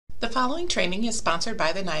The following training is sponsored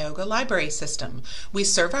by the Niagara Library System. We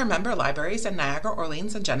serve our member libraries in Niagara,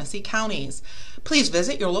 Orleans, and Genesee counties. Please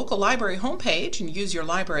visit your local library homepage and use your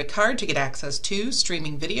library card to get access to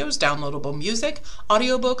streaming videos, downloadable music,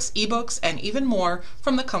 audiobooks, ebooks, and even more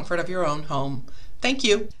from the comfort of your own home. Thank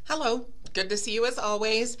you. Hello. Good to see you as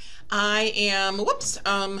always. I am,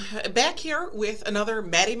 back here with another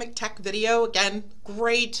Maddie McTech video. Again,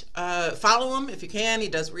 great. Follow him if you can. He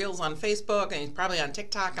does reels on Facebook and he's probably on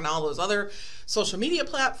TikTok and all those other social media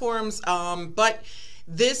platforms. But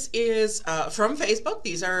this is from Facebook.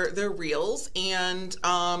 These are the reels. And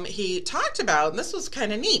he talked about, and this was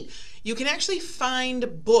kind of neat, you can actually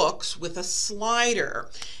find books with a slider.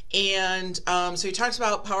 And so he talks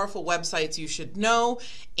about powerful websites you should know.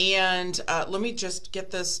 And let me just get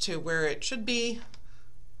this to where it should be.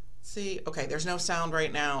 See, okay, there's no sound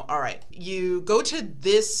right now. All right, you go to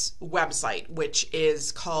this website, which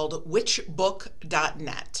is called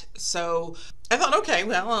WhichBook.net. So I thought, okay,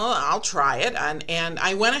 well, I'll try it. And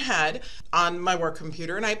I went ahead on my work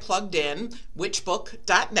computer and I plugged in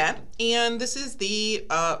WhichBook.net, and this is the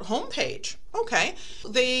homepage. Okay,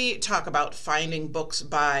 they talk about finding books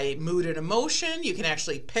by mood and emotion. You can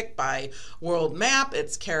actually pick by world map,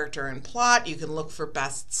 its character and plot. You can look for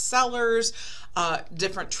bestsellers,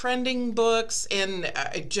 different trending books, and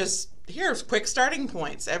here's quick starting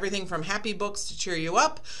points. Everything from happy books to cheer you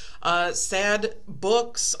up, sad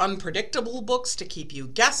books, unpredictable books to keep you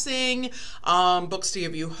guessing, books to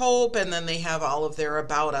give you hope, and then they have all of their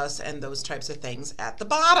about us and those types of things at the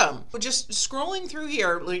bottom. Just scrolling through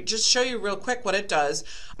here, just show you real quick what it does.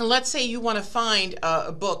 And let's say you want to find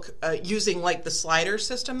a book using like the slider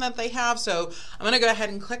system that they have. So I'm going to go ahead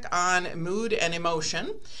and click on mood and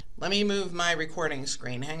emotion. Let me move my recording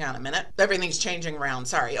screen. Hang on a minute. Everything's changing around.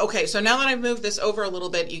 Sorry. Okay, so now that I've moved this over a little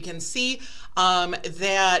bit, you can see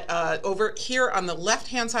that over here on the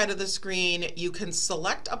left-hand side of the screen, you can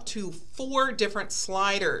select up to 4 different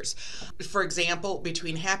sliders. For example,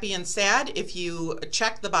 between happy and sad, if you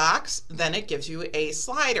check the box, then it gives you a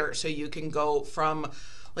slider. So you can go from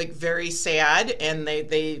like very sad, and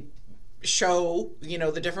they show, you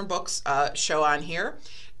know, the different books show on here,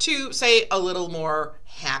 to say a little more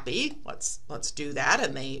happy. Let's do that,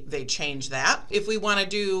 and they change that. If we want to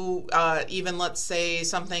do even, let's say,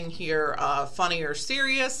 something here funny or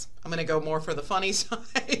serious, I'm going to go more for the funny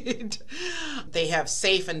side. They have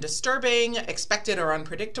safe and disturbing, expected or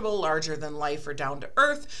unpredictable, larger than life or down to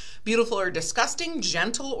earth, beautiful or disgusting,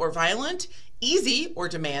 gentle or violent, easy or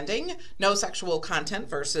demanding, no sexual content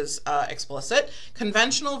versus explicit,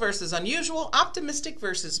 conventional versus unusual, optimistic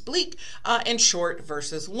versus bleak, and short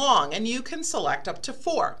versus long. And you can select up to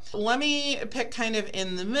 4. Let me pick kind of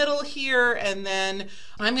in the middle here, and then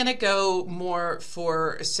I'm going to go more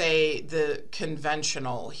for, say, the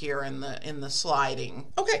conventional here in the sliding.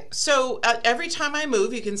 Okay, so every time I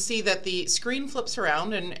move, you can see that the screen flips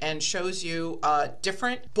around and shows you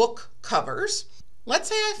different book covers. Let's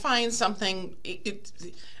say I find something,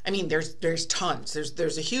 I mean, there's tons.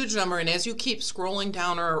 There's a huge number, and as you keep scrolling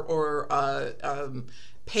down or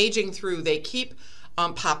paging through, they keep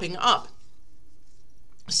popping up.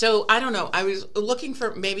 So I don't know, I was looking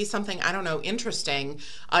for maybe something, I don't know, interesting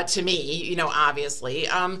to me, you know, obviously.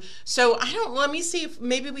 So let me see if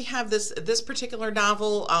maybe we have this particular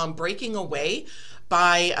novel, Breaking Away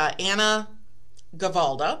by Anna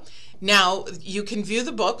Gavalda. Now you can view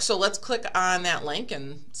the book, so let's click on that link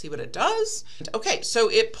and see what it does. Okay, so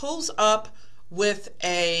it pulls up with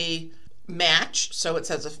a match, so it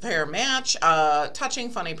says a fair match, touching,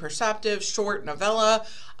 funny, perceptive, short novella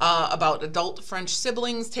about adult French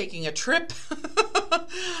siblings taking a trip.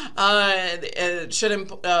 It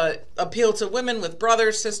should appeal to women with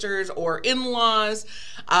brothers, sisters, or in-laws.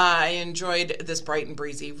 I enjoyed this bright and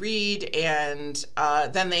breezy read, and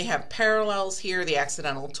then they have parallels here: The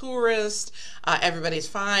Accidental Tourist, Everybody's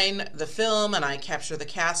Fine, the film, and I Capture the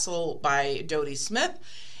Castle by Dodie Smith.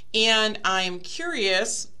 And I'm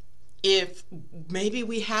curious if maybe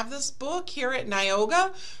we have this book here at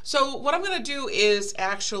Niagara. So what I'm going to do is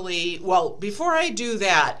actually, well, before I do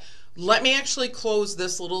that, let me actually close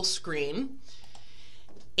this little screen.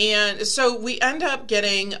 And so we end up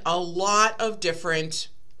getting a lot of different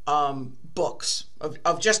books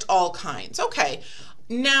of just all kinds. Okay,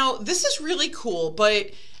 now this is really cool, but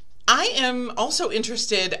I am also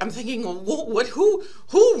interested, I'm thinking, well,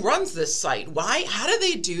 who runs this site? Why? How do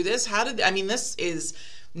they do this? I mean, this is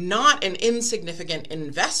not an insignificant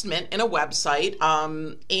investment in a website,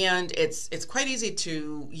 and it's quite easy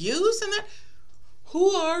to use. And that,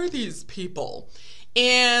 who are these people?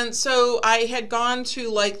 And so I had gone to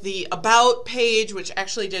like the About page, which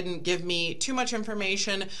actually didn't give me too much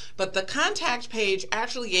information, but the Contact page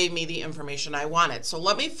actually gave me the information I wanted. So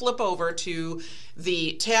let me flip over to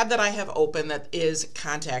the tab that I have open that is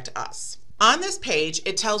Contact Us. On this page,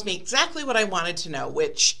 it tells me exactly what I wanted to know,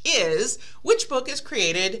 which is which book is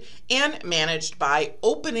created and managed by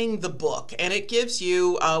Opening the Book. And it gives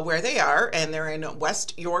you where they are, and they're in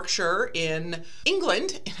West Yorkshire in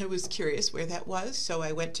England. And I was curious where that was, so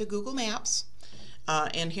I went to Google Maps.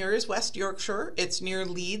 And here is West Yorkshire. It's near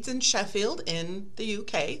Leeds and Sheffield in the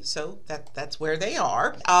UK, so that's where they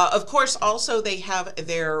are. Of course, also they have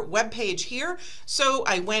their webpage here, so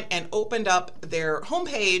I went and opened up their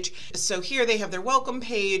homepage. So here they have their welcome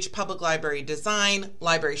page, public library design,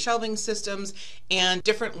 library shelving systems, and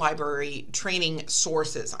different library training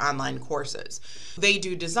sources, online courses. They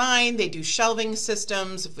do design, they do shelving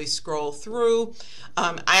systems. If we scroll through,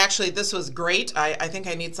 this was great. I think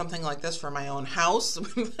I need something like this for my own house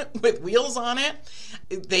with wheels on it.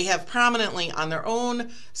 They have prominently on their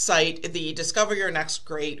own site the Discover Your Next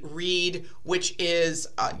Great Read, which is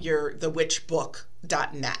the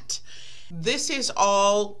WhichBook.net. This is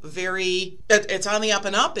all it's on the up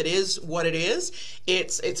and up. It is what it is.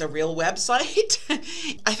 It's a real website.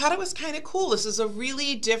 I thought it was kind of cool. This is a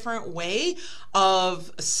really different way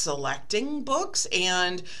of selecting books,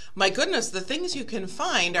 and my goodness, the things you can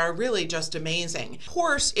find are really just amazing. Of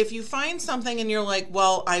course, if you find something and you're like,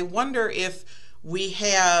 well, I wonder if we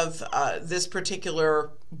have this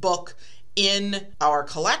particular book in our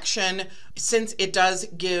collection, since it does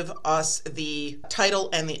give us the title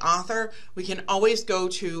and the author, we can always go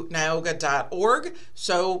to Niaoga.org.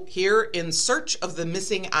 So here in search of the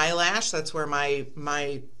missing eyelash, that's where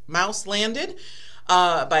my mouse landed,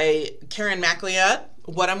 by Karen MacLeod.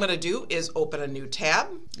 What I'm going to do is open a new tab.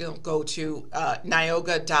 You'll go to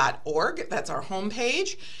Niaoga.org. That's our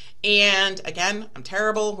homepage. And again, I'm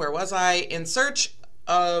terrible. Where was I? In search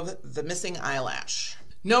of the missing eyelash.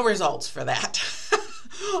 No results for that.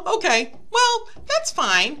 Okay, well, that's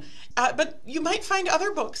fine. But you might find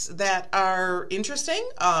other books that are interesting,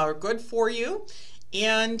 or good for you,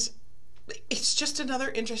 and it's just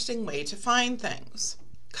another interesting way to find things.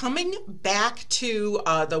 Coming back to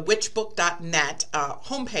the WhichBook.net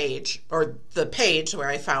homepage, or the page where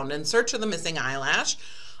I found In Search of the Missing Eyelash,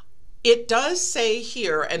 it does say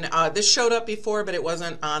here, and this showed up before, but it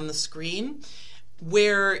wasn't on the screen,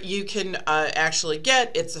 where you can actually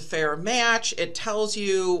get It's a Fair Match. It tells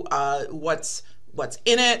you what's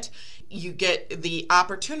in it. You get the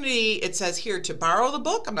opportunity, it says here, to borrow the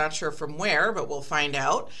book. I'm not sure from where, but we'll find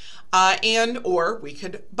out. Or we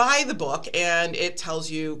could buy the book, and it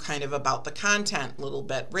tells you kind of about the content a little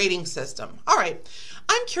bit, rating system. All right,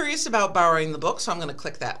 I'm curious about borrowing the book, so I'm going to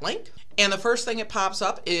click that link. And the first thing it pops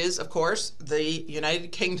up is, of course, the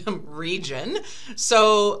United Kingdom region.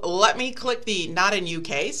 So let me click the Not in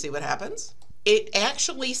UK, see what happens. It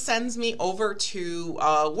actually sends me over to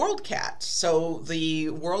WorldCat, so the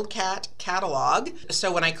WorldCat catalog.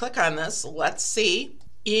 So when I click on this, let's see.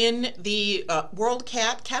 In the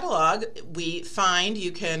WorldCat catalog, we find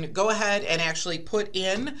you can go ahead and actually put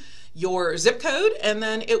in your zip code, and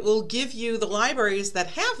then it will give you the libraries that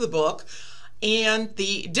have the book and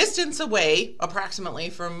the distance away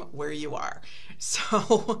approximately from where you are.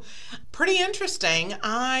 So pretty interesting.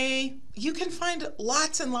 You can find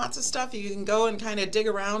lots and lots of stuff. You can go and kind of dig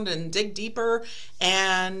around and dig deeper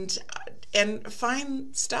and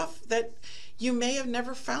find stuff that you may have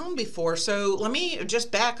never found before. So let me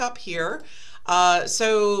just back up here.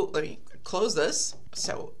 So let me close this.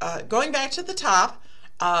 So going back to the top,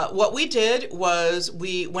 what we did was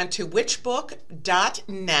we went to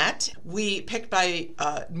WhichBook.net. We picked by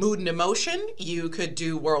mood and emotion. You could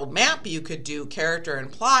do world map, you could do character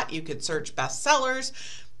and plot, you could search bestsellers.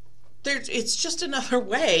 It's just another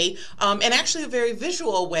way, and actually a very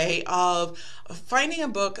visual way of finding a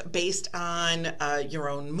book based on your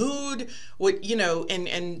own mood,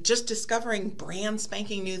 and just discovering brand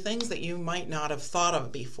spanking new things that you might not have thought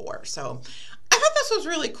of before. So I thought this was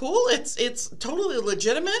really cool. It's totally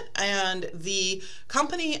legitimate, and the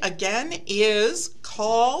company again is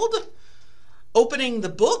called Opening the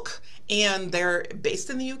Book, and they're based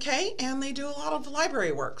in the UK, and they do a lot of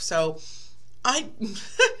library work. So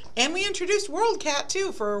and we introduced WorldCat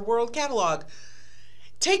too for World Catalog.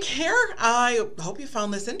 Take care. I hope you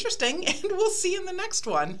found this interesting, and we'll see you in the next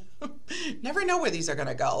one. Never know where these are going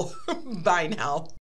to go. Bye now.